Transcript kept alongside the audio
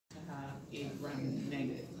a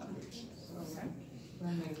gram-negative coverage. Okay?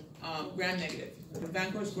 Gram-negative. The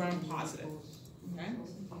Vancomycin is gram-positive. Okay?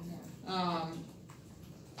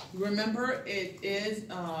 Remember, it is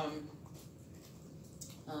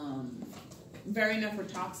very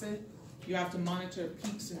nephrotoxic. You have to monitor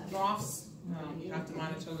peaks and troughs. You have to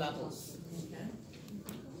monitor levels. Okay?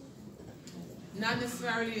 Not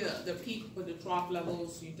necessarily the peak, but the trough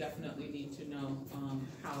levels, you definitely need to know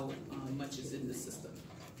how much is in the system.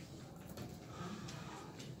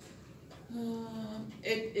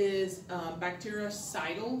 It is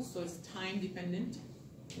bactericidal, so it's time dependent.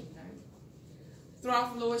 Okay.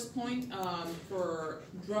 Trough lowest point for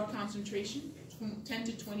drug concentration, 10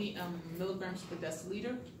 to 20 milligrams per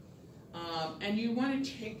deciliter. And you want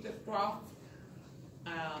to take the trough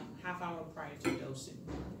half hour prior to dosing.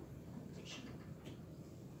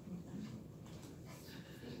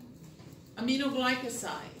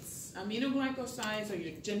 Aminoglycosides. Aminoglycosides are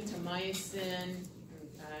your gentamicin.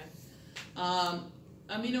 Okay.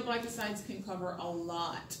 Aminoglycosides can cover a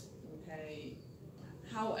lot. Okay.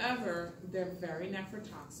 However, they're very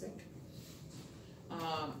nephrotoxic.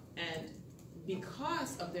 And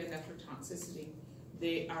because of their nephrotoxicity,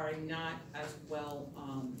 they are not as well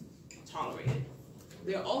tolerated.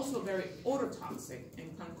 They're also very ototoxic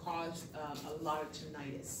and can cause a lot of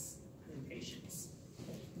tinnitus in patients.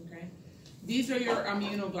 Okay. These are your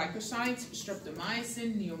aminoglycosides: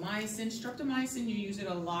 streptomycin, neomycin. Streptomycin, you use it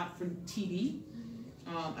a lot for TB,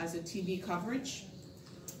 as a TB coverage.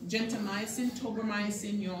 Gentamicin,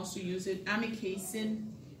 tobramycin, you also use it. Amikacin,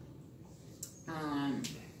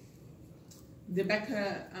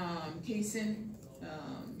 debecacin,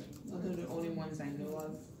 those are the only ones I know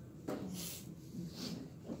of.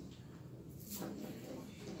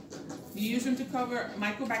 You use them to cover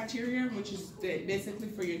mycobacteria, which is basically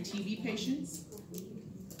for your TB patients.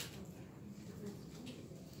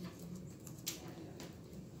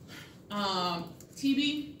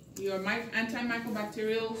 TB, your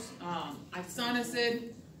antimicrobials,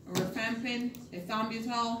 isoniazid, rifampin,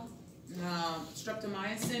 ethambutol,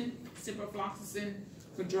 streptomycin, ciprofloxacin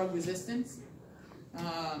for drug resistance.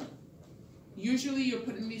 Usually you're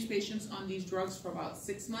putting these patients on these drugs for about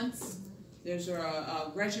 6 months. There's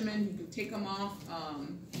a regimen, you can take them off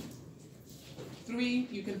 3,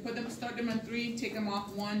 you can start them on 3, take them off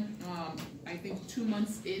 1, I think 2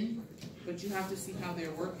 months in, but you have to see how they're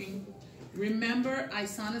working. Remember,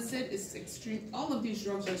 isoniazid is all of these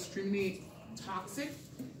drugs are extremely toxic.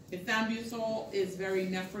 Ethambutol is very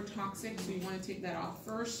nephrotoxic, so you want to take that off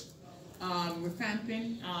first.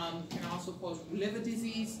 Rifampin can also cause liver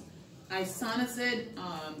disease. Isoniazid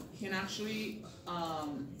can actually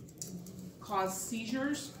cause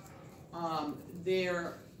seizures. There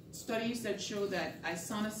are studies that show that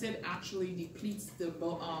isoniazid actually depletes the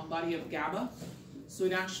body of GABA, so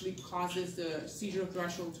it actually causes the seizure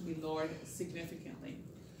threshold to be lowered significantly.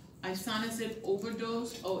 Isoniazid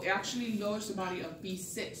overdose, it actually lowers the body of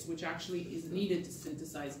B6, which actually is needed to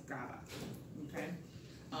synthesize GABA. Okay,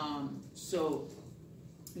 so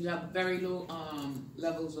you have very low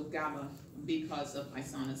levels of GABA because of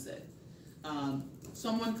isoniazid.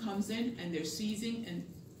 Someone comes in and they're seizing, and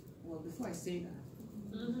well, before I say that,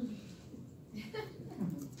 oh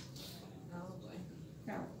boy,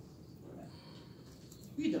 Carol,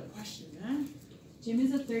 read the question, man. Jim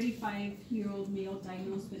is a 35-year-old male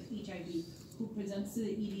diagnosed with HIV who presents to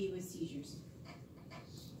the ED with seizures.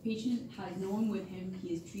 Patient has no one with him.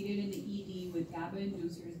 He is treated in the ED with GABA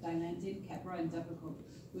inducers, Dilantin, Keppra, and Depakote,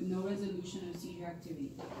 with no resolution of seizure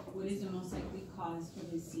activity. What is the most likely cause for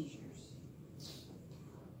his seizures?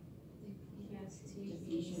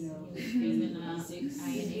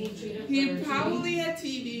 He probably had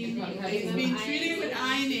TB. He's been treated with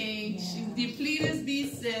INH, depleted his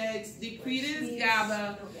B6, depleted his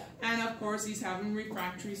GABA, and of course he's having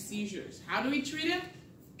refractory seizures. How do we treat him?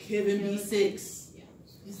 Give him B6.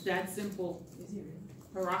 It's that simple.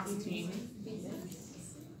 Paroxetine.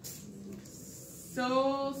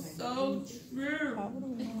 So true.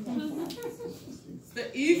 It's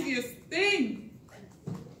the easiest thing.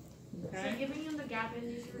 Okay. So giving him the GABA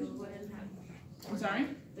inducers wouldn't have. I'm sorry?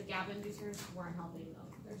 The GABA inducers weren't helping though.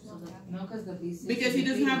 No, because the B6. Because he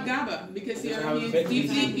doesn't have GABA. Because he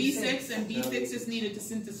deplete B6, and B6 is needed to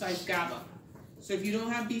synthesize GABA. So if you don't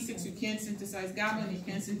have B6, you can't synthesize GABA, and you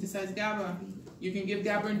can't synthesize GABA. You can give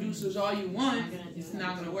GABA inducers all you want. It's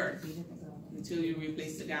not going to work until you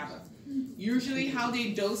replace the GABA. Usually, how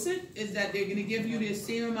they dose it is that they're going to give you the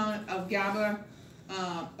same amount of GABA,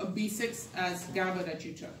 of B6 as GABA that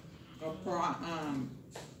you took, or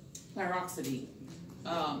paroxetine,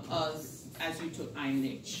 as you took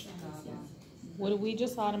INH. Would we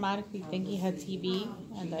just automatically think he had TB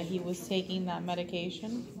and that he was taking that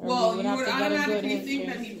medication? Or Well, we you have would to get a good automatically think history?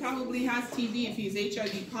 that he probably has TB if he's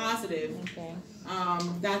HIV positive. Okay.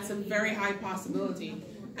 That's a very high possibility.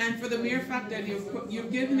 And for the mere fact that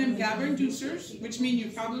you've given him GABA inducers, which means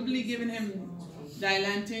you've probably given him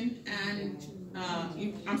Dilantin and,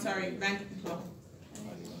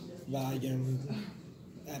 Valium,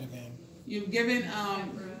 Ativan. you've given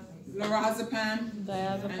lorazepam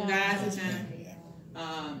and diazepam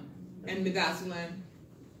and midazolam,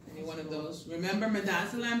 any one of those. Remember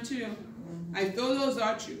midazolam too. I throw those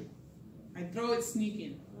at you. I throw it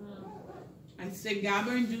sneaking. I say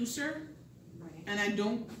GABA inducer, and I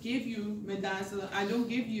don't give you midazolam. I don't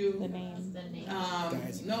give you The name.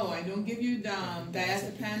 no, I don't give you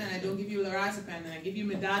diazepam, and I don't give you lorazepam, and I give you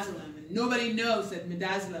midazolam, and nobody knows that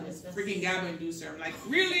midazolam is freaking GABA inducer. I'm like,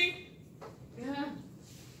 really? Yeah.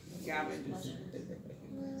 GABA inducer.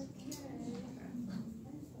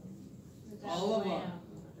 All of them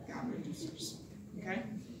GABA inducers. Okay.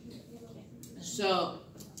 So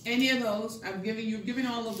any of those, you've given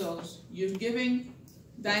all of those. You've given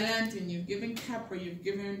Dilantin, you've given Keppra, you've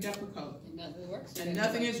given Depakote. And nothing works. And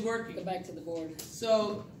nothing is working. Go back to the board.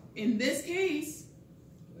 So in this case,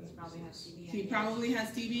 He probably has TB. he probably has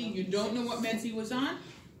TB. You don't know what meds he was on.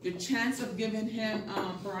 The chance of giving him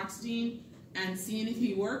paroxetine and seeing if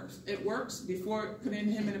it works before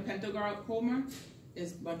putting him in a pentagonal coma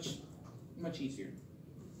is much easier.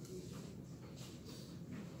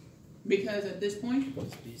 Because at this point, he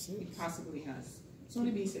possibly has. It's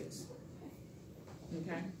only B6.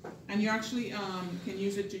 Okay? And you actually can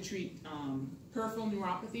use it to treat peripheral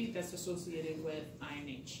neuropathy that's associated with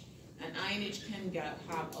INH. And INH can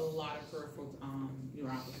have a lot of peripheral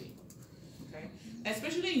neuropathy. Okay?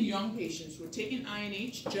 Especially in young patients who are taking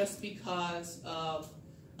INH just because of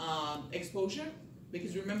exposure.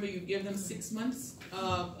 Because remember, you give them 6 months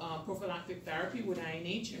of prophylactic therapy with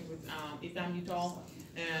INH and with ethambutol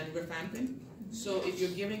and rifampin. So if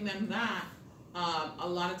you're giving them that, a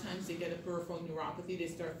lot of times they get a peripheral neuropathy. They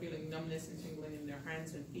start feeling numbness and tingling in their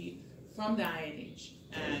hands and feet from the INH.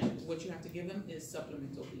 And what you have to give them is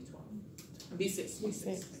supplemental B12. B6.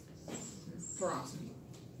 Paroxetine.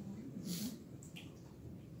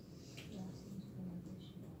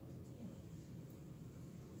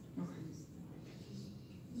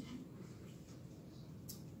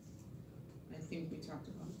 I think we talked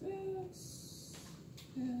about this.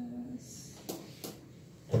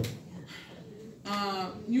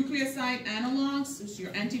 Nucleoside analogs is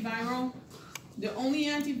your antiviral. The only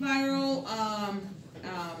antiviral,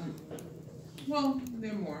 well,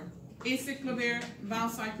 there are more. Acyclovir,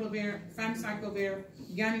 valcyclovir, famciclovir,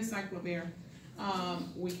 ganicyclovir.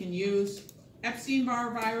 We can use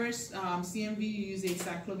Epstein-Barr virus, CMV, you use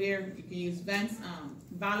acyclovir. You can use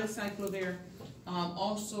valacyclovir.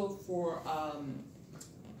 Also for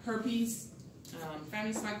herpes,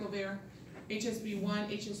 famciclovir, HSV1,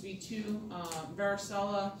 HSV2,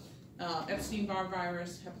 varicella, Epstein-Barr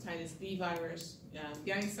virus, hepatitis B virus,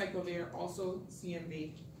 ganicyclovir, also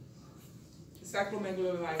CMV,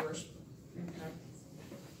 cyclomegalovirus. Okay.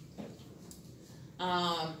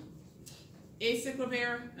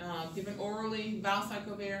 Acyclovir, given orally,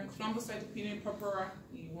 valcyclovir, thrombocytopenia purpura,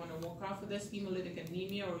 you want to walk off of this, hemolytic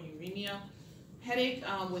anemia or uremia. Headache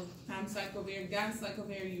with famciclovir,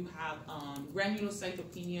 ganicyclovir, you have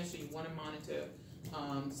granulocytopenia, so you want to monitor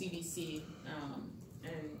CBC,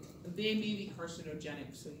 and they may be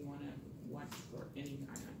carcinogenic, so you want to watch for any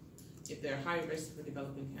kind of, if they're high risk for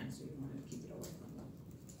developing cancer, you want to keep it away from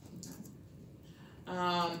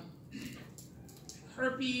them. Okay.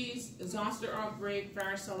 Herpes, zoster outbreak,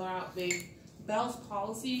 varicella outbreak. Bell's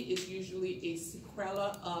palsy is usually a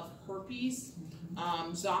sequela of herpes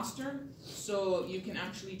zoster, so you can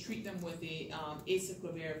actually treat them with the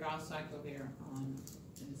acyclovir, valcyclovir, and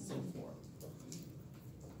so forth.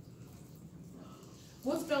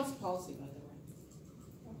 What's Bell's palsy, by the way?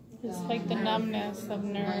 It's like the numbness of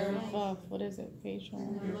nerve of, what is it,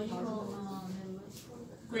 facial?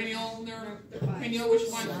 Cranial nerve? Cranial, which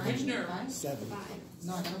one? Which nerve? 7.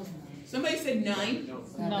 Somebody said 9? No.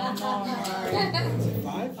 Is it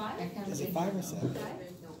 5? Is it 5 or 7?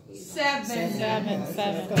 7.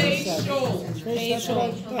 7. Facial.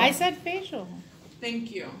 I said facial.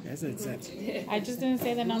 Thank you. I said 7. I just didn't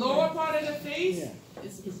say the number. Lower part of the face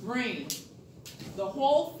is brain. The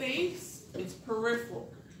whole face is peripheral.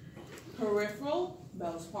 Peripheral,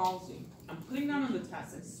 Bell's palsy. I'm putting that on the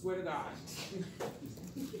test, I swear to God.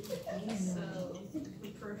 So,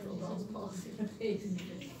 peripheral Bell's palsy.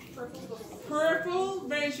 Peripheral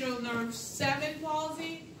facial nerve 7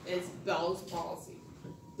 palsy is Bell's palsy.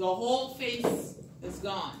 The whole face is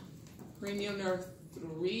gone. Cranial nerve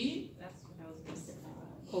 3, That's what I was gonna say.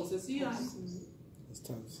 closest to the eye. It's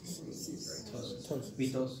toast. Toast.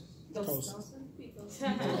 Vitos. Toast.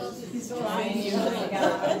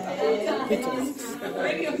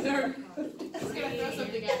 Cranial nerve. Just gonna throw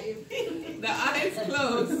something at you. The eye is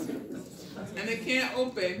closed and it can't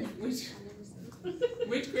open. Which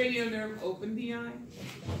cranial nerve opened the eye?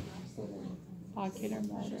 Ocular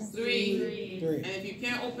motor. 3. Three. And if you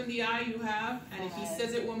can't open the eye, you have. And if he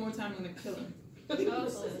says it one more time, I'm gonna kill him.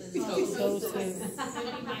 Ptosis.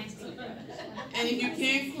 And if you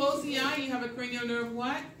can't close the eye, you have a cranial nerve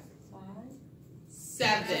what?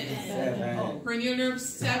 7. Seven. Cranial nerve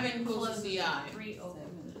 7 closes the eye. 3 open.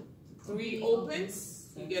 3 opens,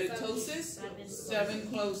 you get a ptosis. 7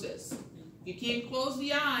 closes. You can't close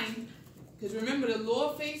the eye, because remember the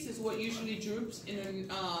lower face is what usually droops in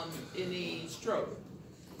a stroke.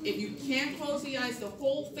 If you can't close the eyes, the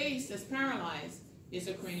whole face that's paralyzed is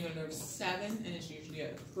a cranial nerve 7, and it's usually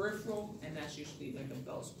a peripheral, and that's usually like a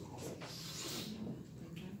Bell's palsy.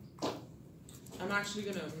 Okay. I'm actually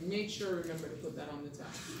gonna make sure I remember to put that on the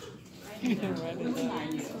test.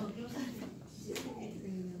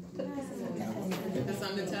 Put this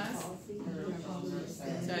on the test.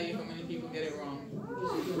 I'll tell you how many people get it wrong.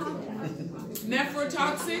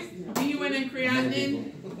 Nephrotoxic, BUN and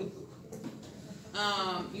creatinine.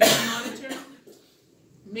 You monitor.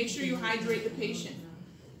 Make sure you hydrate the patient.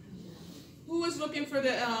 Who is looking for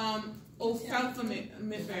the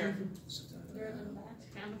oseltamivir?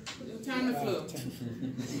 Tamiflu.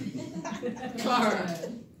 Clara.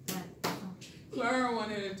 Clara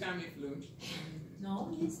wanted a Tamiflu.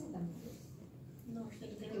 No, he said that.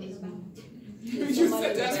 You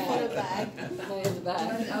said that. Put it back. In the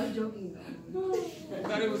back. I was joking though. I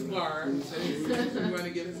thought it was Clara who said you want to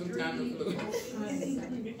give her some Tamiflu.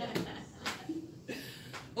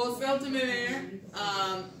 Oseltamivir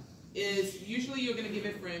is usually you're going to give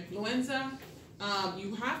it for influenza.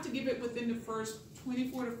 You have to give it within the first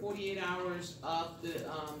 24 to 48 hours of the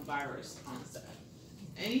virus onset.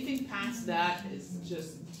 Anything past that is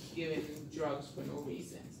just giving drugs for no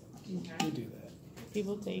reason. Okay? We do that.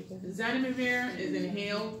 People take it. Zanimivir is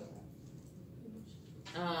inhaled.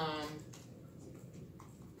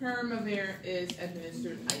 Perimivir is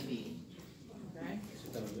administered IV. Okay?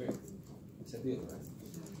 It's a deal, right?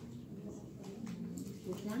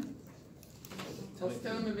 Which one?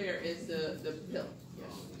 Oseltamivir is the pill.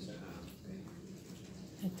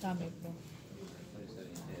 Tamiflu.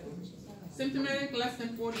 Symptomatic less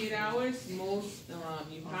than 48 hours. Most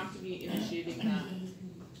you have to be initiating that.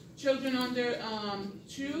 Children under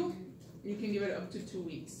 2, you can give it up to 2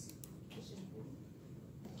 weeks.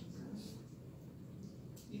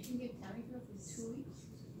 You can get Tamiflu for 2 weeks?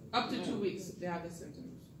 Up to 2 weeks if they have the symptoms.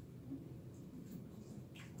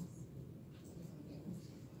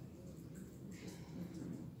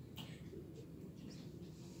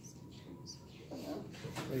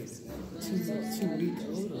 Wait, is that 2 weeks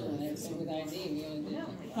old or?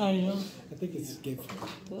 I know. I think it's good for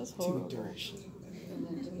That's 2 week horrible. duration.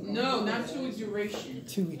 No, not 2 week duration.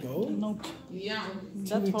 2 week old? No, Yeah.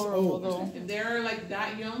 that's weeks horrible old. though. If they're like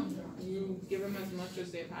that young, you give them as much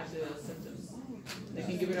as they've had the symptoms. They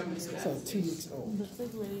can give it up to So that. 2 weeks old. This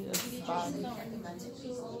is really a spot. No.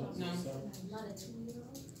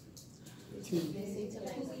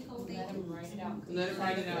 Let them write it out. Let it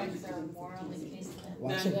write it out.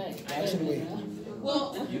 Watch and wait.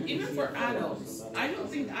 Well, even for adults, I don't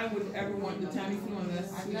think I would ever want the Tamiflu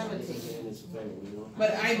unless. I've never taken it.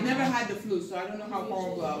 But I've never had the flu, so I don't know how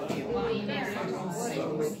horrible I would feel.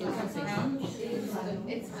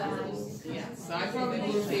 It's bad. Yeah, so I probably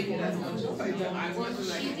would take it as much as I want to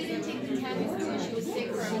like. She didn't take the Tamiflu when she was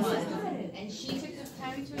sick for a month. And she took the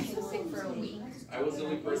Tamiflu when she was sick for a week. I was the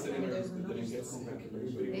only person in there who didn't get sick.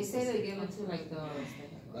 Everybody They was say sick. they give it to like the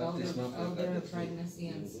elder pregnancy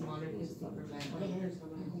and smaller kids to prevent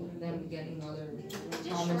them getting other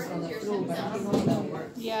problems from the flu, but I don't know if that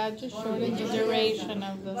works. Yeah, just shorten the duration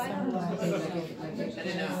of the symptoms. I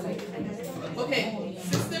don't know. Okay,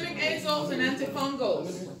 systemic azoles and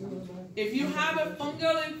antifungals. If you have a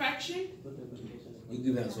fungal infection, You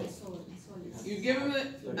give that so. you give them a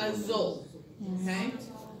azole. Okay.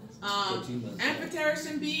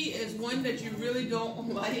 Amphotericin B is one that you really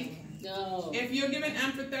don't like. No, If you're given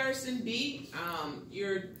amphotericin B,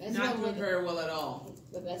 you're That's not not doing what- very well at all.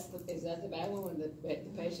 but is that the bad one when the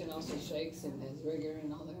patient also shakes and has rigor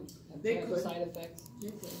and all that? They could. Side effects?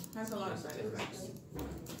 Has a lot of side effects.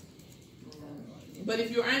 But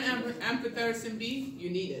if you're on amphotericin B, you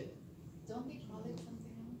need it. Don't they call it something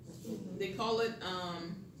else? They call it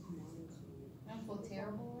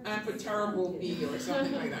Terrible. amphotericin B or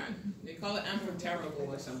something like that. They call it amphotericol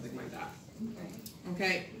or something like that.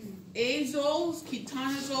 Okay. Azoles,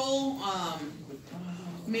 ketonazole,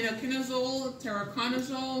 minoconazole,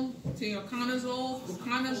 teraconazole,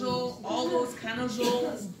 fluconazole, all those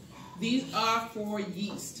canazoles, these are for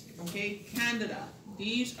yeast. Okay, Candida.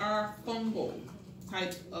 These are fungal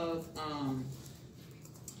type of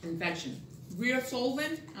infection.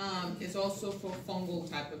 Rheosolvent is also for fungal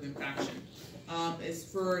type of infection. It's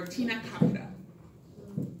for Tina capita.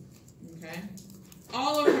 Okay,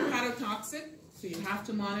 all are hepatotoxic, so you have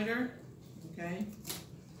to monitor. Okay,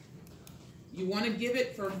 you want to give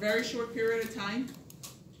it for a very short period of time.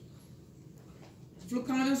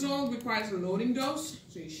 Fluconazole requires a loading dose,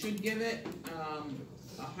 so you should give it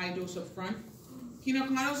a high dose up front.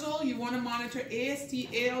 Ketoconazole, you want to monitor AST,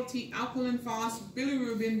 ALT, alkaline phos,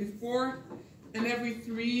 bilirubin before and every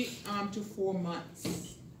 3 to 4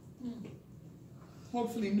 months.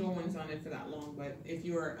 Hopefully no one's on it for that long, but if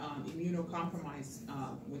you're immunocompromised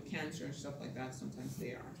with cancer and stuff like that, sometimes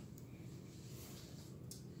they are.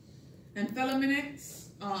 And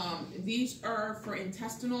Anthelminix, these are for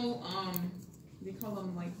intestinal, they call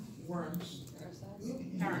them like worms.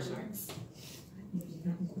 Parasites.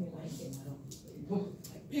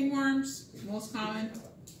 Pinworms, most common.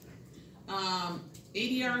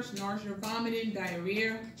 ADRs, nausea, vomiting,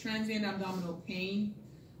 diarrhea, transient abdominal pain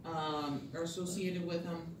are associated with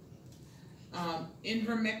them.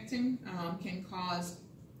 Ivermectin can cause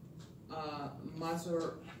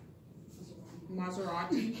Maserati.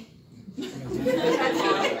 Maserati.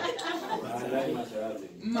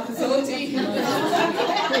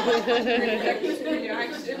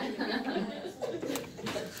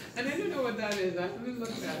 And I don't know what that is. I have to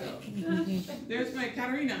look that up. There's my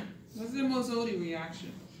Katarina. What's the Maserati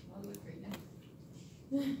reaction?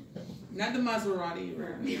 Not the Maserati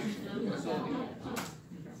reaction.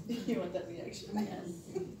 You want that reaction?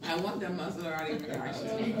 I want that Maserati reaction.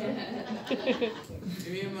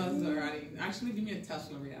 Give me a Maserati. Actually, give me a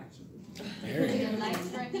Tesla reaction.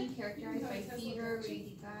 Life-threatening, characterized by fever,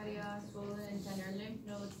 urticaria, swollen and tender lymph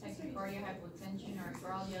nodes, tachycardia, hypotension,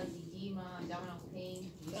 arthralgia, edema, abdominal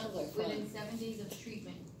pain. Sounds like Within fun. 7 days of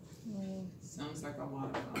treatment. Sounds like a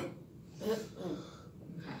lot of fun.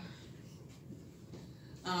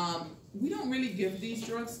 We don't really give these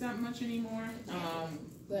drugs that much anymore.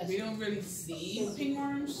 We don't really see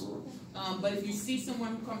pinworms. But if you see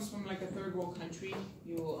someone who comes from like a third world country,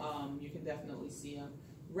 you can definitely see them.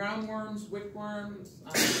 Roundworms, wickworms,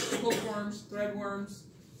 hookworms, threadworms,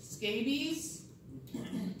 scabies.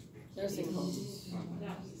 Nursing homes.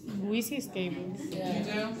 We see scabies. Yeah. You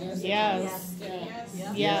do? Yes.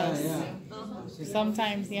 Yeah. Yes. Yeah.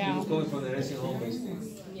 Sometimes, He yeah. was going from the nursing home,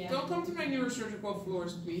 basically. Don't come to my neurosurgical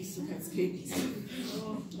floors, please. You have scabies.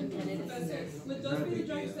 Would those be the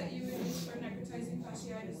drugs that you would use for necrotizing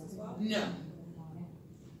fasciitis as well? No.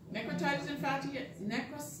 Necrotizing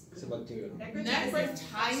fasciitis. It's a bacteria.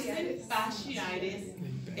 Necrotizing fasciitis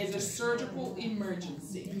is a surgical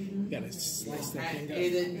emergency. You gotta slice that Okay?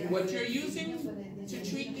 thing up. What you're using to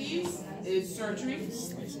treat these is surgery.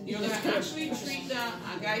 You're gonna actually treat them,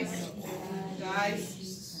 guys.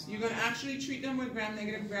 You're gonna actually treat them with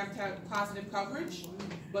gram-negative, gram-positive coverage,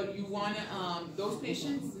 but you wanna those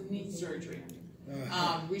patients need surgery.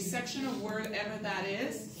 Resection of wherever that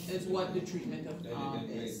is what the treatment of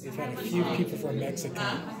is. We've had a few people from Mexico, I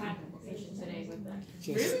had a patient today with that.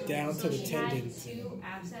 just down to the She had tendons. 2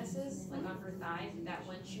 abscesses, like on her thighs, that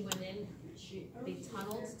when she went in, they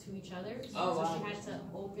tunneled to each other. Oh, wow. So she had to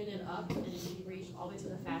open it up and then she reached all the way to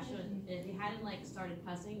the fascia. And if you hadn't like started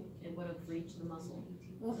pussing, it would have reached the muscle.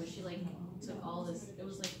 So she like took all this. It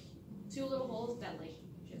was like 2 little holes that like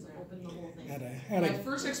she had to open the whole thing. My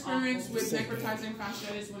first experience with necrotizing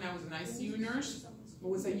fasciitis when I was an ICU nurse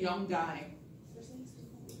was a young guy.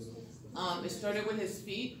 It started with his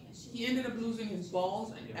feet. He ended up losing his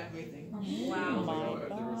balls and everything. Wow.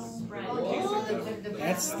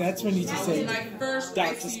 That's when you just say, my first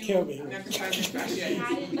Doc, just kill me. Necrotizing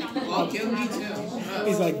fasciitis. Well, kill me too.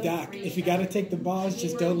 He's like, Doc, if you gotta take the balls,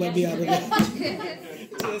 just don't let me out of that.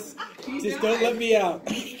 just don't let me out.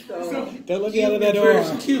 Don't let me out of that door.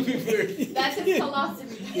 That's a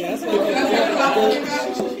colostomy. Yeah, that's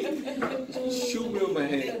Shoot me on my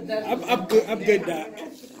head. I'm good, Doc.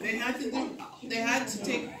 They had to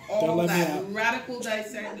take all that radical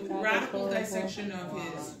dissection of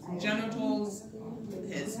his genitals,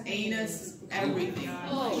 his anus, everything.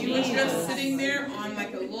 He was just sitting there on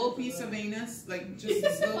like a little piece of anus, like just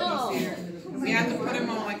this little piece here. We had to put him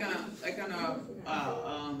on like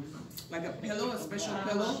a pillow, a special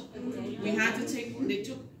pillow. They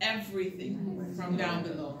took everything from down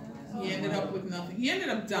below. He ended up with nothing. He ended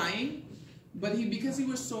up dying, But because he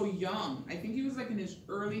was so young, I think he was like in his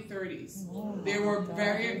early 30s, they were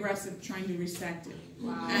very aggressive trying to resect it.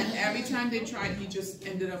 Wow. And every time they tried, he just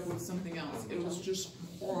ended up with something else. It was just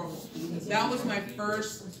horrible. That was my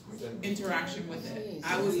first interaction with it.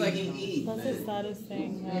 I was like, That's the saddest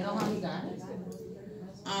thing. You know how he died?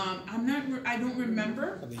 I don't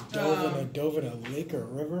remember. They dove in a lake or a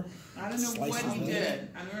river. I don't know what he did.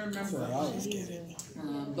 I don't That's what I remember. was getting.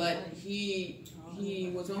 But he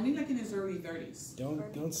was only like in his early 30s.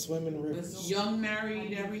 Don't swim in rivers. Was young,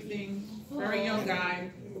 married, everything, very young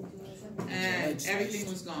guy, and everything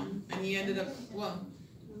was gone. And he ended up, well,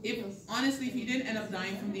 honestly, if he didn't end up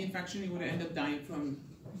dying from the infection, he would have ended up dying from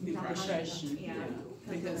depression. Yeah.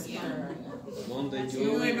 Because Monday, you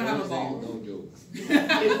don't even have a ball. no joke.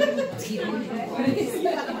 What did he say?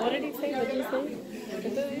 What did he say?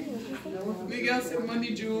 Miguel said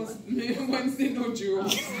Monday jewels, Wednesday no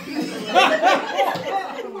jewels.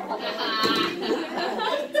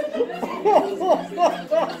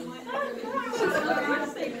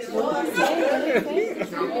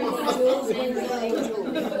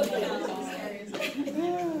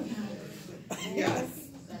 Yes.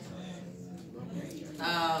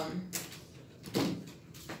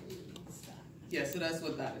 Yeah, so that's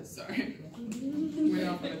what that is, sorry. Went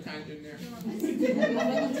off on a tangent there.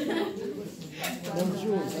 No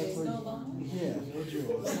jewels. Yeah, no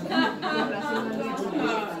jewels.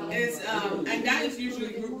 And that is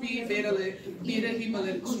usually group B beta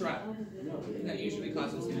hemolytic strep. That usually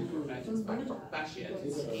causes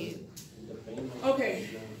fasciitis. Okay.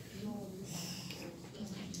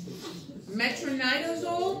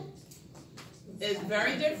 Metronidazole is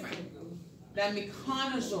very different than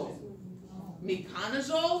meconazole.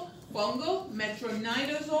 Meconazole, fungal,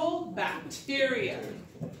 metronidazole, bacteria,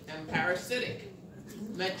 and parasitic.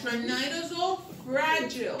 Metronidazole,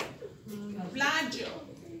 fragile, flagell.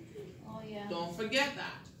 Oh, yeah. Don't forget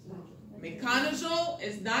that. Meconazole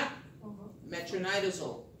is not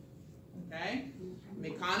metronidazole. Okay?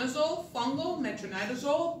 Meconazole, fungal,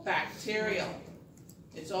 metronidazole, bacterial.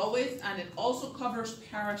 It's always, and it also covers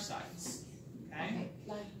parasites. Okay?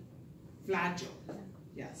 Flagell.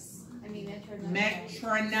 Yes. I mean,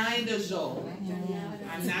 Metronidazole.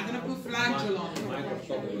 I'm not going to put flagell on it.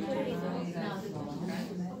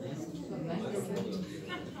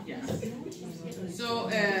 Yes. So,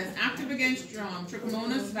 active against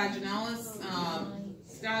Trichomonas vaginalis,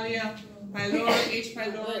 Scalia, pylori, H.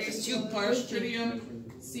 pylori, Clostridium,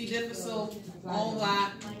 C. difficile, all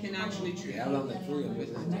that can actually treat.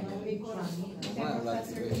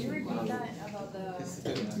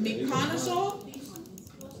 Meconazole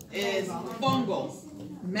is fungal.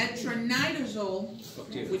 Metronidazole,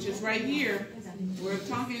 which is right here, we're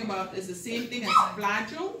talking about is the same thing as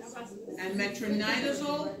flagell, and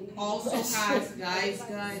metronidazole also has, guys,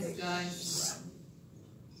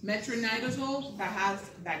 metronidazole that has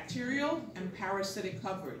bacterial and parasitic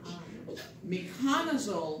coverage.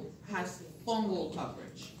 Meconazole has fungal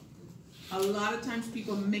coverage. A lot of times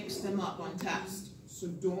people mix them up on test. So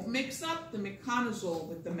don't mix up the meconazole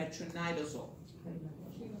with the metronidazole.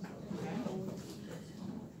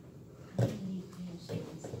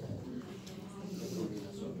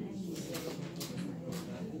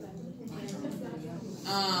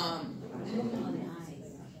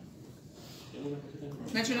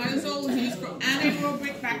 Metronidazole is used for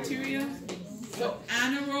anaerobic bacteria. So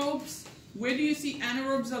anaerobes, where do you see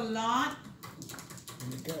anaerobes a lot?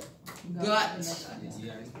 Gut.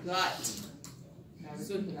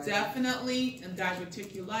 So definitely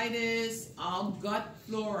diverticulitis, all gut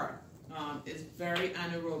flora is very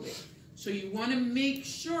anaerobic. So you want to make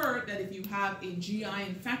sure that if you have a GI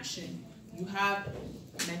infection, you have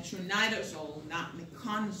metronidazole, not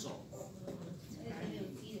meconazole.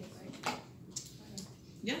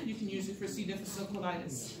 Yeah, you can use it for C. difficile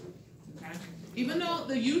colitis. Okay. Even though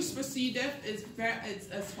the use for C. diff is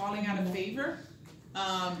falling out of favor,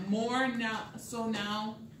 more now. So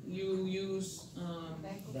now you use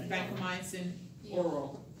vancomycin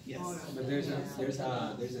oral. Yes. But there's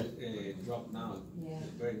a drop now,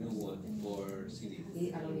 very new one for CD.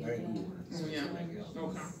 Very new one. Yeah.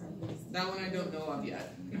 Okay. That one I don't know of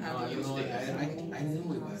yet. I haven't used it. I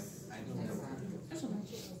knew it, but I don't know.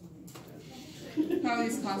 Probably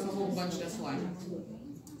costs a whole bunch, that's why.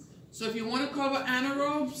 So if you want to cover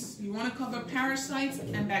anaerobes, you want to cover parasites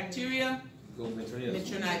and bacteria, Go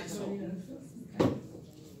metronidazole.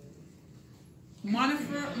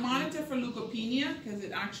 Monitor for leukopenia, because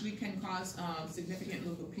it actually can cause significant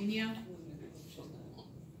leukopenia.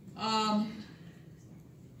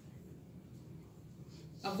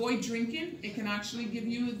 avoid drinking. It can actually give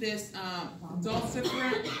you this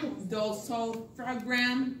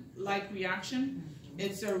dulcifergram-like reaction.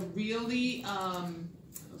 It's a really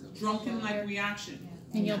drunken-like reaction.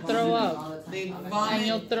 And you'll throw up. They vomit. And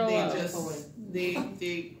you'll throw up.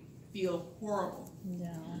 They feel horrible. Yeah.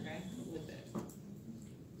 Okay, with it.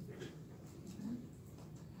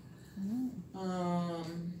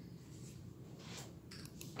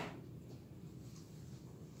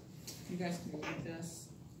 You guys can read this.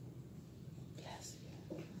 Yes.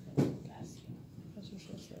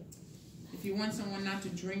 If you want someone not to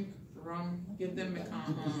drink rum, give them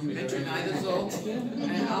metronidazole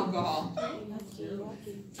and alcohol.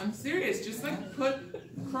 I'm serious. Just like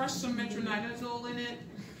crush some metronidazole in it.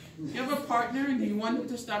 You have a partner and you want them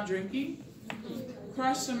to stop drinking,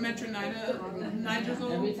 crush some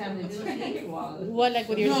metronidazole. Every time we do it, What, like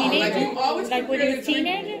with your teenager? Like you always like with prepare your to drink.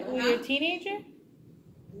 teenager? With your teenager?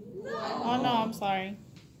 No. Oh no, I'm sorry.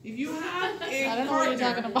 If you have a I don't know what you're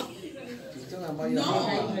talking about. No.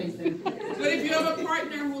 But if you have a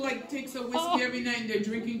partner who like takes a whiskey every night and they're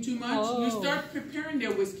drinking too much, you start preparing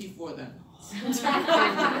their whiskey for them. You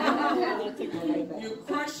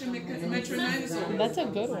crush them because metronidazole. That's a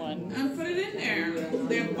good one. And put it in there.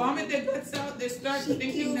 They vomit their guts out. They start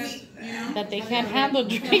thinking that, you know, That they can't handle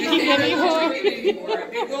they drinking can't anymore. drink it anymore.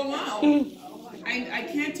 They go, wow, I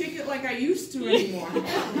can't take it like I used to anymore.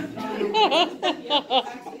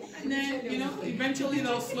 And then, you know, eventually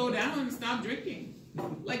they'll slow down and stop drinking.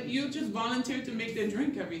 Like you just volunteer to make their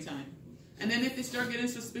drink every time. And then if they start getting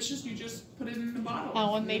suspicious, you just put it in the bottle.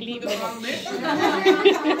 And when they You leave put the it. bottle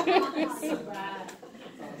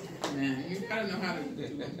in. Man, you gotta know how to do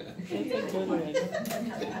it. That's a good one.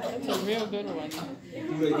 That's a real good one.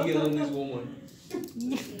 You ready to get on this woman?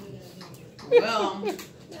 Well,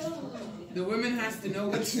 the women has to know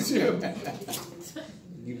what to do.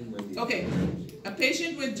 Okay, a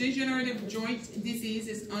patient with degenerative joint disease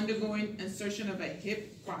is undergoing insertion of a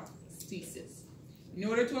hip prosthesis. In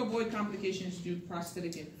order to avoid complications due to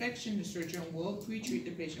prosthetic infection, the surgeon will pre-treat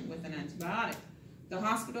the patient with an antibiotic. The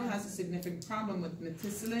hospital has a significant problem with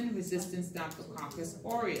methicillin-resistant Staphylococcus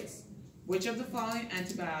aureus. Which of the following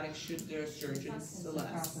antibiotics should the surgeon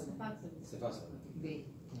select?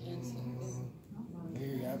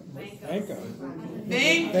 Vanco.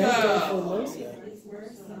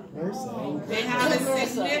 They have a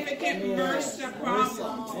significant MRSA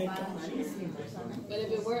problem. But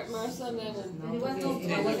if it weren't MRSA, then Then you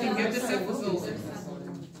can get the cefazolin.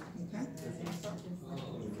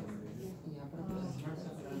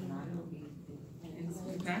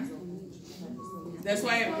 Okay. That's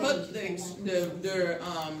why I put the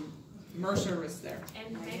MRSA there.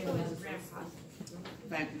 And Vanco is gram positive.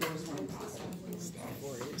 Vanco is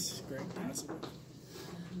gram positive.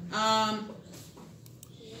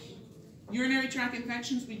 Urinary tract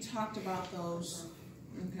infections, we talked about those.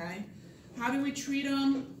 Okay. How do we treat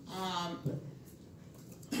them?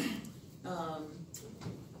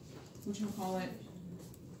 What you call it?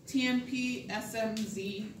 TMP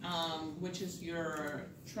SMZ, which is your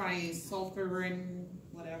trisulfirin,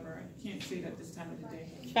 whatever. I can't say that this time of the day.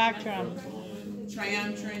 Triamtrin.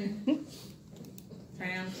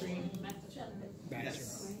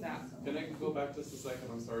 Yes, that. Can I go back just a second?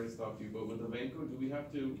 I'm sorry to stop you, but with the Vanco, do we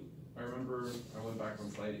have to, I remember I went back on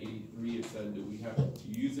slide 83, it said, do we have to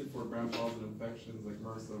use it for gram-positive infections like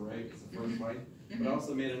MRSA, right? It's the first line. But I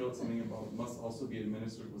also made a note something about it must also be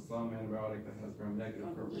administered with some antibiotic that has gram-negative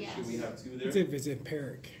coverage. Yes. Should we have two there? If it's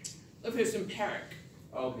empiric. If it's empiric.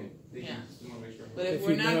 Oh, okay. Thank Yeah. you. Just want to make sure. But if If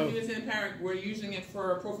we're you not know. using empiric, we're using it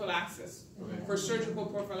for prophylaxis, Okay. for surgical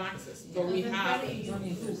prophylaxis. But we have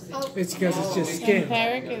It's because it's just skin.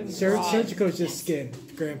 Empiric is broad. Surgical is just skin.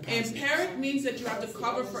 Gram positive. empiric means that you have to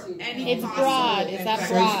cover for any It's possible broad. It's not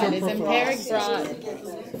broad. It's Surgical empiric broad.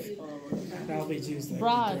 I always use like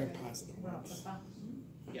Broad. gram positive ones.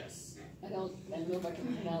 Yes. I don't know if I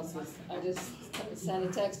can pronounce this. I just sent a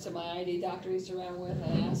text to my ID doctor I used to run with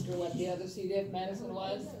and asked her what the other C. diff medicine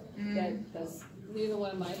was. That's neither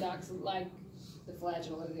one of my docs like the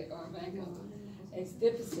flagyl or Vanco. It's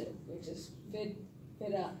Dificid, which is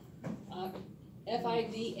Fidaxomicin.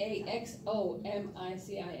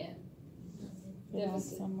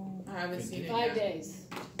 Dificid. I haven't seen it 5 yet. days.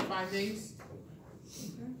 5 days.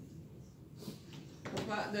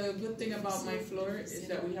 But the good thing about my floor is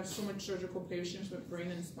that we have so much surgical patients with brain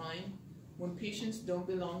and spine. When patients don't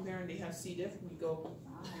belong there and they have C. diff, we go,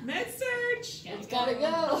 med surge! It's gotta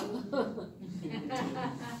go.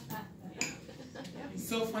 It's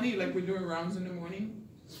so funny, like we're doing rounds in the morning,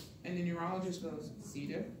 and the neurologist goes, C.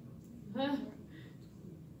 diff?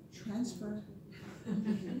 Transfer.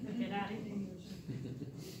 Get out of here.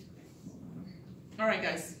 All right,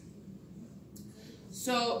 guys.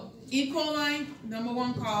 So E. coli, number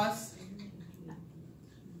one cause.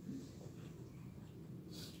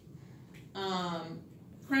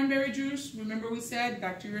 Cranberry juice, remember we said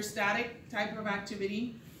bacteriostatic type of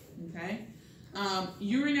activity, okay?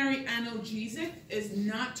 Urinary analgesic is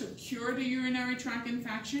not to cure the urinary tract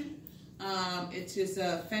infection. It is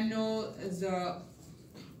a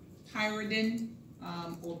phenylpyridine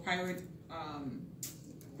or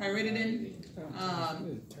pyridine.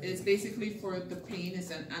 It's basically for the pain.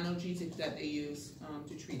 It's an analgesic that they use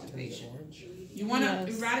to treat the patient. You want to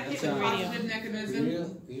eradicate the positive mechanism?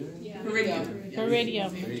 Pyridium.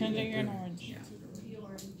 Pyridium. Ginger and orange. Yeah.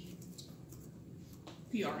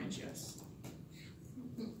 Pea orange, yes.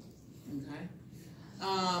 Okay.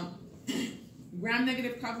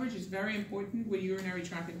 Gram-negative coverage is very important with urinary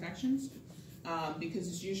tract infections because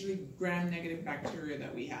it's usually gram-negative bacteria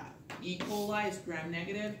that we have. E. coli is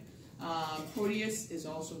gram-negative. Proteus is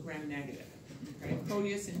also gram-negative. Okay.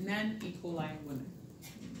 Proteus in men, E. coli in women.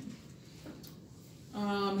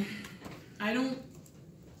 I don't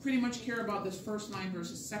pretty much care about this first line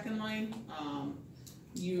versus second line.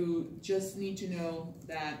 You just need to know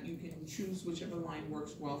that you can choose whichever line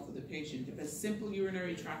works well for the patient. If it's simple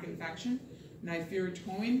urinary tract infection,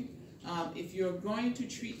 nifuratoin. If you're going to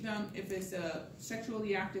treat them, if it's a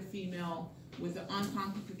sexually active female with an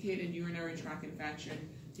uncomplicated urinary tract infection,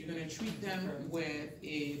 you're going to treat them with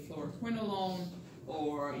a fluoroquinolone,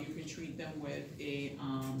 or you can treat them with a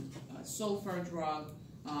sulfur drug,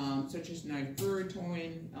 such as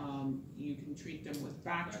nifuratoin. You can treat them with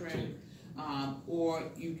Bactrim, or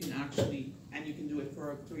you can actually, and you can do it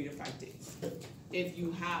for 3 to 5 days. If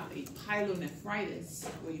you have a pyelonephritis,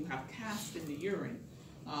 where you have cast in the urine,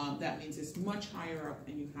 that means it's much higher up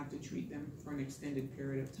and you have to treat them for an extended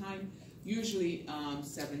period of time, usually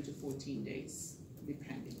 7 to 14 days,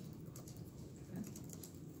 depending.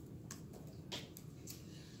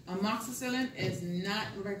 Amoxicillin is not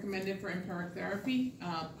recommended for empiric therapy.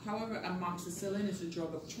 However, amoxicillin is a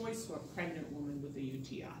drug of choice for a pregnant woman with a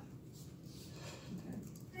UTI.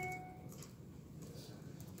 Okay.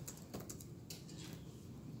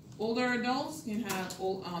 Older adults can have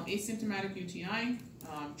asymptomatic UTI.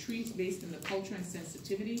 Treat based on the culture and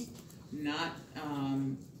sensitivity, not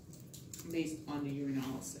based on the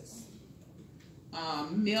urinalysis.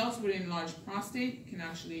 Males with enlarged prostate can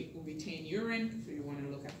actually retain urine, so you want to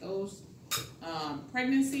look at those.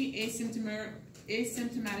 Pregnancy,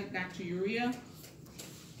 asymptomatic bacteriuria,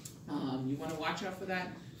 you want to watch out for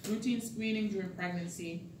that. Routine screening during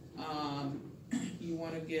pregnancy, you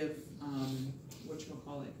want to give,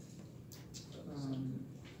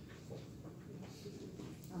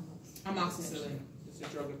 amoxicillin is a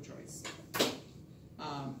drug of choice.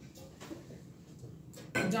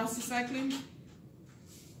 Doxycycline,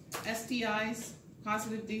 STIs,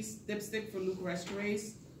 positive dipstick for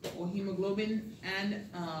leukoesterase or hemoglobin, and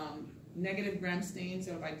negative gram stains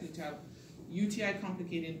are likely to have UTI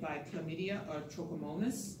complicated by chlamydia or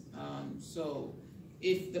trichomonas. So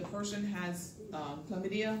if the person has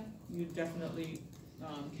chlamydia, you definitely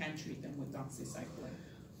can treat them with doxycycline.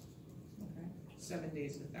 Okay, 7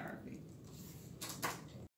 days of therapy.